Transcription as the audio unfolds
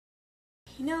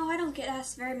You know, I don't get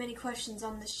asked very many questions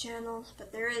on this channel,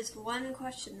 but there is one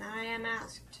question that I am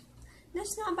asked. And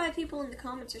it's not by people in the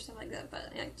comments or stuff like that,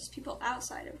 but just people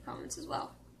outside of comments as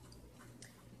well.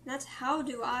 And that's, how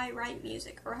do I write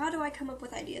music? Or how do I come up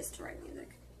with ideas to write music?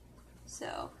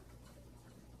 So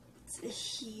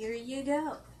here you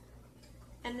go.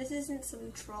 And this isn't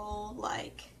some troll,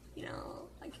 like, you know,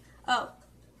 like, oh,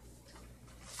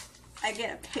 I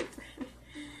get a paper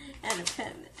and a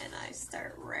pen and I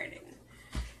start writing.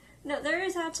 No, there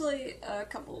is actually a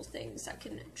couple of things that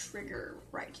can trigger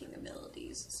writing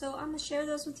abilities, so I'm going to share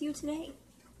those with you today.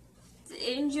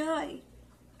 Enjoy!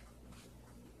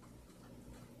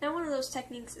 Now, one of those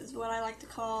techniques is what I like to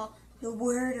call the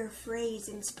word or phrase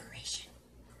inspiration.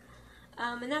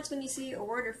 And that's when you see a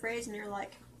word or phrase and you're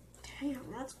like,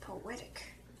 damn, that's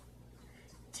poetic.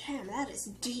 Damn, that is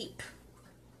deep.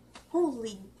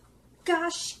 Holy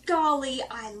gosh golly,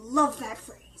 I love that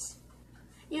phrase.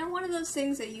 You know, one of those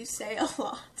things that you say a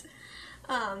lot.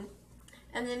 And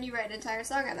then you write an entire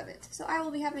song out of it. So I will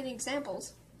be having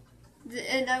examples.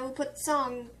 And I will put the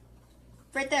song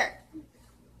right there.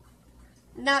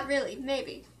 Not really,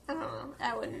 maybe. I don't know,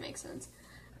 that wouldn't make sense.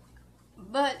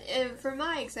 But for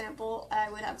my example, I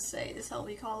would have to say, This Hell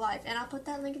We Call Life. And I'll put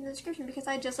that link in the description because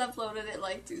I just uploaded it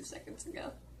like 2 seconds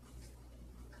ago.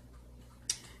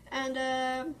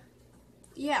 And,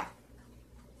 yeah.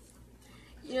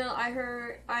 You know, I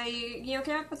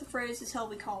came up with the phrase, This Hell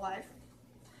We Call Life.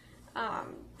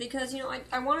 Because, you know,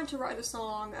 I wanted to write a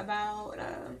song about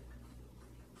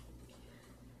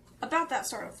that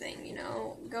sort of thing, you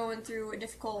know, going through a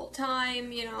difficult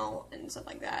time, you know, and stuff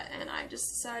like that, and I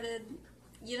just decided,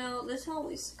 you know, This Hell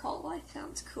We Call Life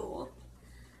sounds cool,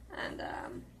 and, I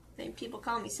mean, people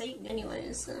call me Satan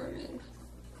anyways, so, I mean,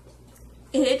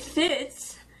 it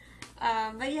fits,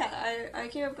 but yeah, I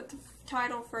came up with the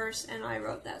title first, and I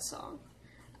wrote that song,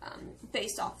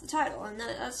 based off the title, and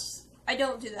I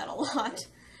don't do that a lot.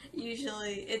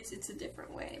 Usually, it's a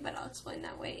different way, but I'll explain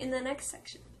that way in the next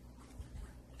section.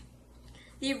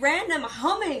 The random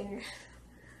humming!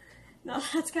 No,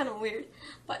 that's kind of weird,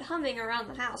 but humming around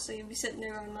the house, so you'll be sitting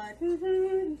there and like,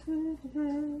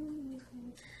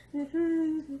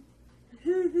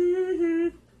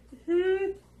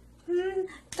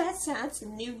 that sounds the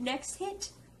new next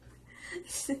hit.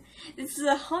 This is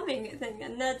a humming thing,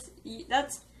 and that's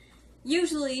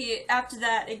usually after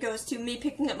that it goes to me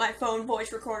picking up my phone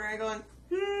voice recorder and going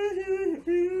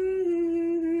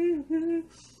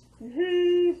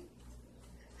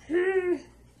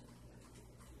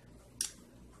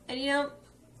and you know,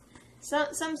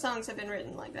 some songs have been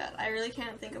written like that. I really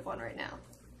can't think of one right now,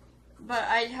 but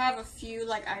I have a few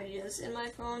like ideas in my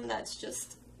phone that's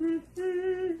just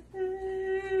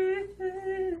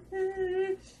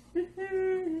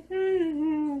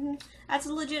that's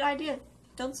a legit idea.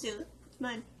 Don't steal it. It's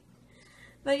mine.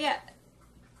 But yeah,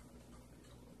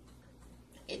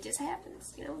 it just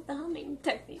happens, you know, with the humming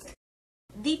technique.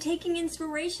 The taking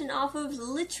inspiration off of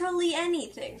literally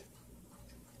anything.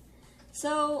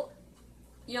 So,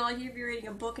 you know, like you'd be reading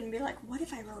a book and be like, what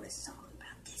if I wrote a song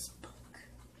about this book?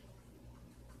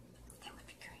 That would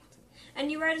be great. And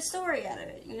you write a story out of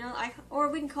it, you know, or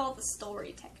we can call it the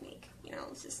story technique. You know,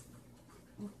 it's just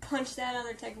punch that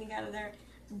other technique out of there,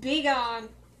 be gone,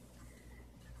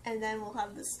 and then we'll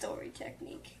have the story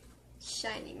technique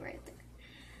shining right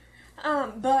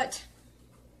there. But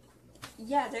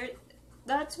yeah,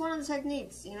 that's one of the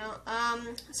techniques, you know. A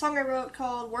song I wrote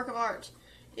called Work of Art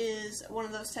is one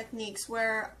of those techniques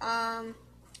where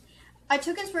I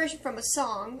took inspiration from a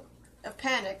song of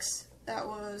Panic's that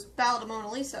was Ballad of Mona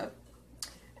Lisa,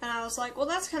 and I was like, well,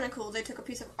 that's kind of cool. They took a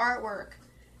piece of artwork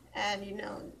and, you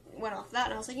know, went off that,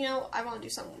 and I was like, you know, I want to do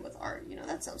something with art, you know,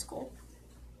 that sounds cool.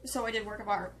 So I did Work of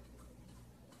Art.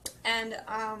 And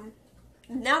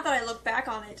now that I look back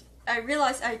on it, I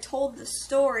realized I told the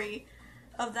story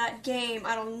of that game.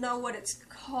 I don't know what it's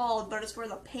called, but it's where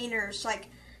the painter's like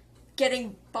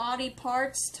getting body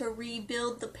parts to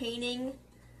rebuild the painting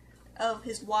of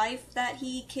his wife that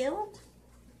he killed,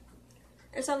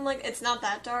 or something like. It's not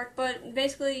that dark, but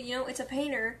basically, you know, it's a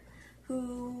painter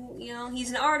who, you know, he's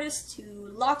an artist who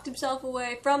locked himself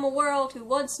away from a world who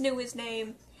once knew his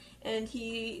name, and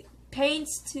he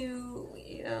paints to,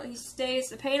 you know, he stays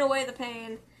to paint away the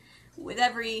pain with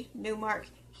every new mark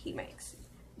he makes.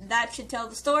 That should tell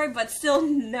the story, but still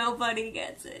nobody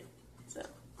gets it. So,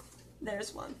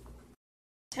 there's one.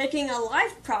 Taking a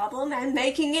life problem and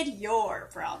making it your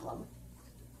problem.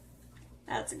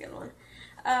 That's a good one.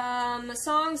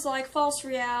 Songs like False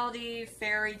Reality,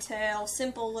 Fairy Tale,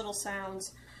 Simple Little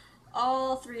Sounds.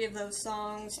 All three of those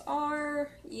songs are,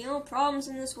 you know, problems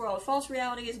in this world. False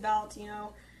Reality is about, you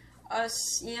know,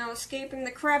 us, you know, escaping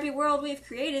the crappy world we've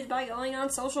created by going on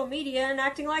social media and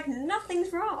acting like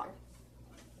nothing's wrong.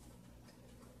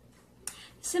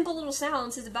 Simple Little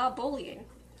Sounds is about bullying.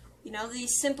 You know,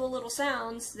 these simple little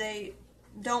sounds, they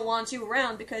don't want you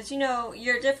around because, you know,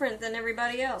 you're different than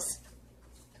everybody else.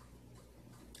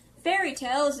 Fairy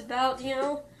Tale is about, you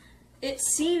know, it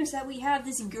seems that we have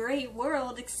this great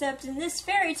world, except in this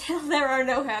fairy tale there are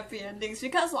no happy endings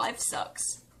because life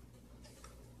sucks.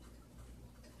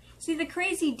 See the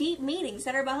crazy deep meanings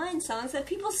that are behind songs that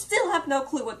people still have no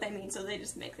clue what they mean, so they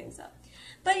just make things up.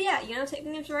 But yeah, you know,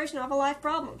 taking inspiration off of life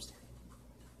problems.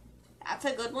 That's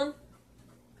a good one.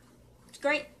 It's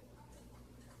great.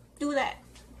 Do that.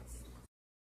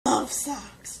 Love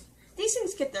songs. These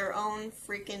things get their own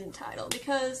freaking title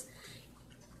because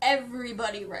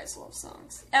everybody writes love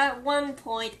songs. At one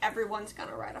point, everyone's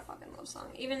gonna write a fucking love song.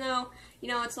 Even though, you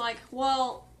know, it's like,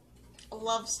 well,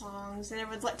 love songs, and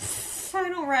everyone's like, I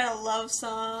don't write a love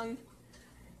song.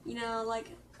 You know,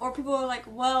 like, or people are like,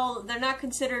 well, they're not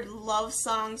considered love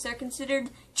songs, they're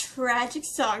considered tragic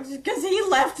songs because he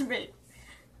left me.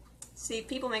 See,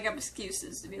 people make up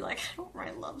excuses to be like, I don't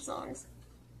write love songs.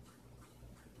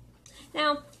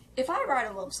 Now, if I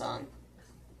write a love song,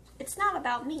 it's not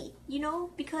about me, you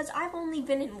know, because I've only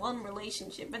been in one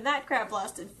relationship, and that crap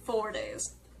lasted 4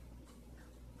 days.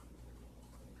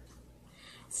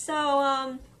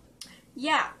 So,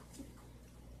 yeah.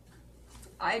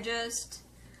 I just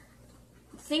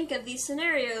think of these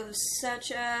scenarios,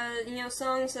 such as, you know,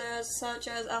 songs such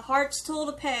as A Heart's Toll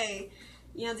to Pay.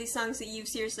 You know, these songs that you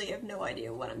seriously have no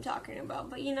idea what I'm talking about,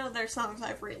 but you know, they're songs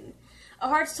I've written. A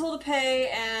Heart's Toll to Pay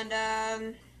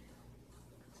and,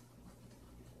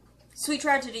 Sweet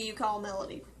Tragedy You Call a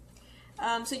Melody.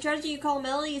 Sweet Tragedy You Call a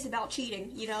Melody is about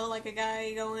cheating, you know, like a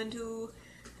guy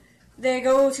they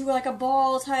go to like a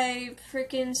ball type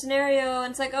freaking scenario,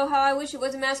 and it's like, oh, how I wish it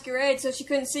was a masquerade so she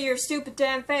couldn't see your stupid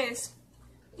damn face,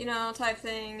 you know, type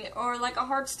thing. Or like A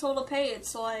Heart's Toll to Pay,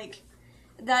 it's like,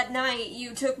 that night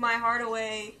you took my heart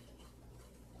away,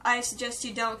 I suggest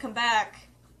you don't come back,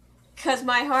 'cause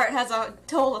my heart has a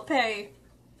toll to pay.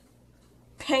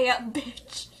 Pay up,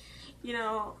 bitch. You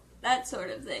know, that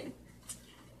sort of thing.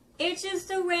 It's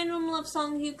just a random love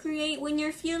song you create when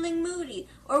you're feeling moody,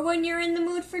 or when you're in the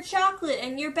mood for chocolate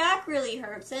and your back really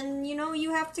hurts and, you know,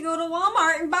 you have to go to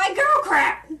Walmart and buy girl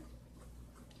crap.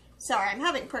 Sorry, I'm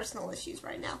having personal issues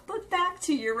right now. But back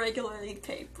to your regularly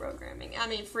paid programming. I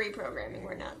mean, free programming.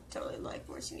 We're not totally, like,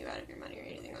 forcing you out of your money or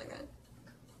anything like that.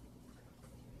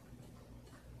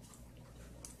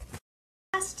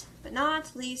 Last but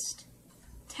not least,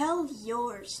 tell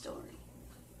your story.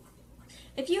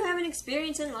 If you have an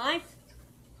experience in life,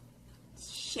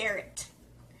 share it.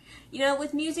 You know,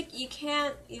 with music, you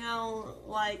can't, you know,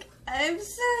 like, I'm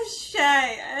so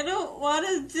shy. I don't want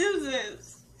to do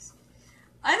this.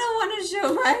 I don't want to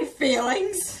show my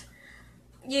feelings.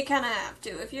 You kind of have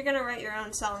to. If you're going to write your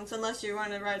own songs, unless you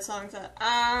want to write songs that,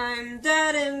 I'm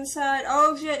dead inside,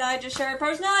 oh shit, I just shared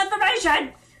personal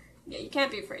information. Yeah, you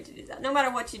can't be afraid to do that. No matter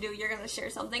what you do, you're going to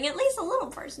share something at least a little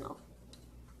personal.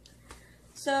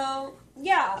 So,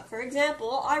 yeah, for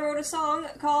example, I wrote a song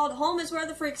called Home is Where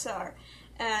the Freaks Are.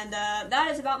 And that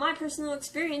is about my personal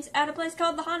experience at a place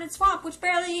called the Haunted Swamp, which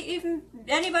barely even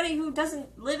anybody who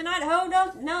doesn't live in Idaho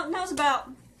knows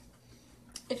about.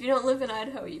 If you don't live in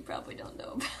Idaho, you probably don't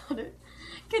know about it.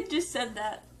 Could just said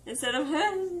that instead of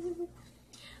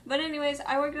But anyways,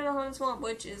 I worked at a Haunted Swamp,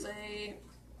 which is a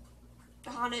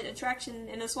haunted attraction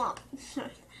in a swamp.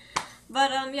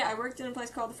 But yeah, I worked in a place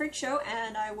called the Freak Show,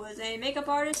 and I was a makeup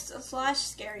artist /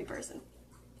 scary person.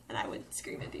 And I would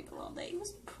scream at people all day. It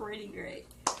was pretty great.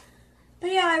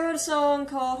 But yeah, I wrote a song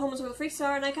called Home is Where the Freaks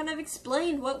Are, and I kind of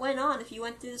explained what went on if you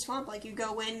went through the swamp. Like, you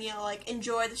go in, you know, like,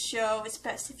 enjoy the show. It's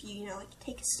best if you, you know, like,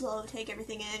 take it slow, take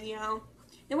everything in, you know.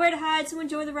 And where to hide, so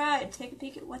enjoy the ride. Take a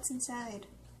peek at what's inside.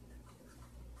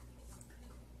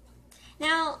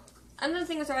 Now, another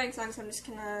thing with writing songs, I'm just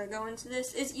gonna go into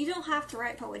this, is you don't have to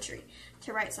write poetry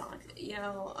to write songs. You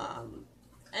know,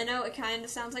 I know it kind of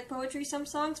sounds like poetry, some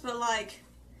songs, but, like,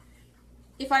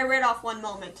 if I read off one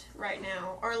moment right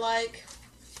now, or like,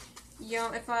 you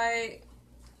know,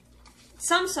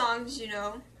 some songs, you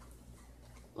know,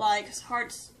 like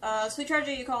Sweet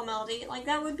Tragedy You Call a Melody, like,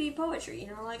 that would be poetry, you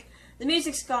know, like, the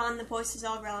music's gone, the voice is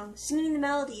all wrong, singing the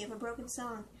melody of a broken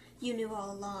song, you knew all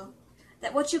along,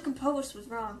 that what you composed was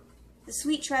wrong, the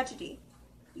sweet tragedy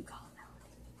you call a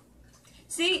melody.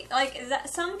 See, like,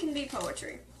 some can be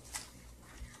poetry,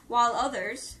 while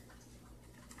others,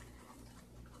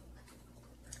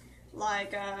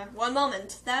 like, one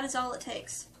moment. That is all it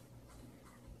takes.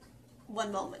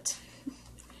 One moment.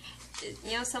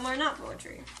 You know, some are not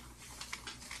poetry.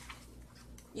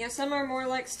 You know, some are more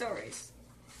like stories.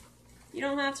 You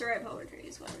don't have to write poetry,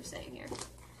 is what I'm saying here.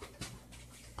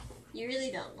 You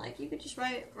really don't. Like, you could just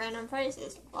write random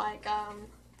phrases. Like,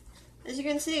 as you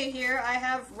can see here, I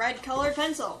have red colored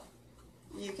pencil.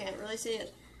 You can't really see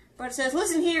it. But it says,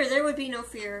 listen here, there would be no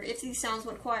fear if these sounds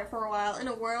went quiet for a while. In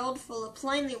a world full of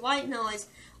plainly white noise,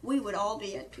 we would all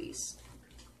be at peace.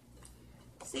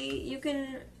 See, you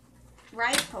can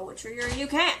write poetry or you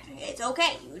can't. It's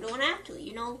okay. You don't have to.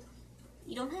 You know,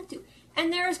 you don't have to.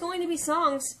 And there's going to be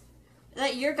songs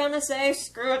that you're gonna say,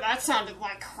 screw it, that sounded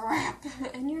like crap.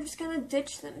 And you're just gonna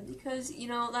ditch them because, you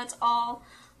know, that's all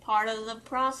part of the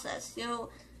process. You know,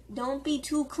 don't be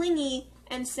too clingy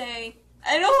and say,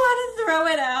 I don't want to throw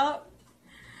it out.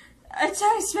 I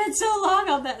spent so long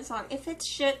on that song. If it's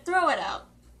shit, throw it out.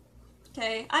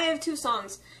 Okay? I have 2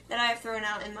 songs that I have thrown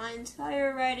out in my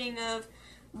entire writing of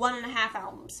 1.5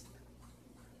 albums.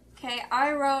 Okay?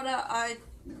 I wrote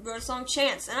a song,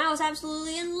 Chance, and I was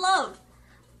absolutely in love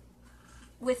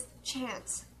with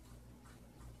Chance.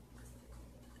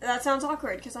 That sounds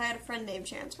awkward because I had a friend named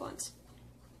Chance once.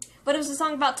 But it was a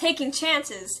song about taking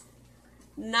chances,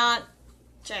 not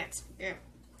chance. Yeah.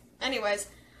 Anyways,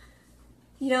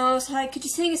 you know, I was like, could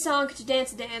you sing a song? Could you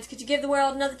dance a dance? Could you give the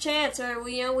world another chance? Or,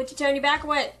 you know, would you turn your back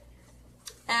away?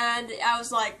 And I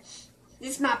was like,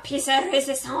 this is my piece of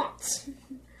resistance.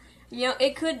 You know,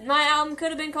 my album could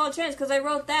have been called Chance because I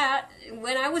wrote that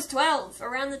when I was 12,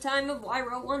 around the time of I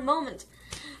Wrote One Moment.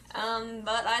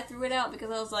 But I threw it out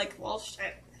because I was like, well,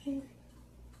 shit.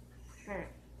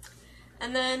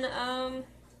 And then,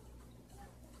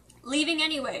 Leaving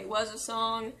Anyway was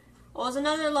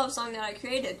another love song that I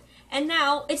created. And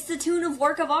now, it's the tune of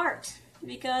Work of Art.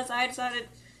 Because I decided,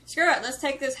 screw it, let's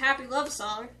take this happy love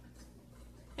song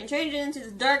and change it into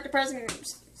this dark, depressing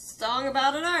song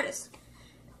about an artist.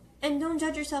 And don't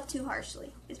judge yourself too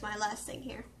harshly, is my last thing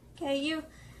here. Okay, you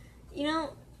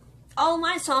know, all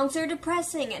my songs are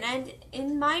depressing and end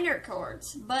in minor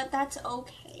chords, but that's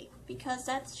okay. Because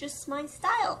that's just my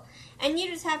style. And you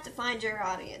just have to find your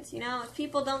audience, you know? If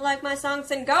people don't like my songs,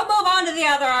 then go move on to the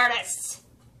other artists!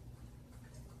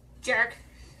 Jerk.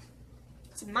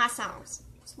 It's my songs.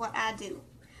 It's what I do.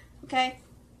 Okay?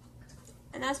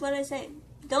 And that's what I say.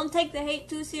 Don't take the hate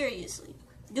too seriously.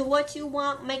 Do what you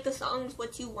want, make the songs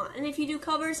what you want. And if you do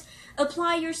covers,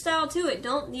 apply your style to it.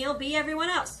 Don't, you know, be everyone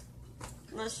else.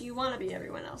 Unless you want to be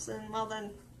everyone else. And, well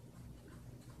then,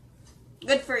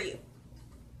 good for you.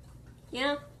 You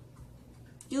know?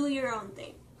 Do your own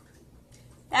thing.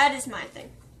 That is my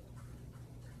thing.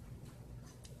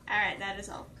 Alright, that is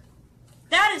all.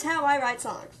 That is how I write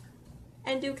songs.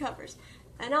 And do covers.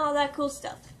 And all that cool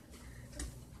stuff.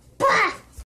 Bah!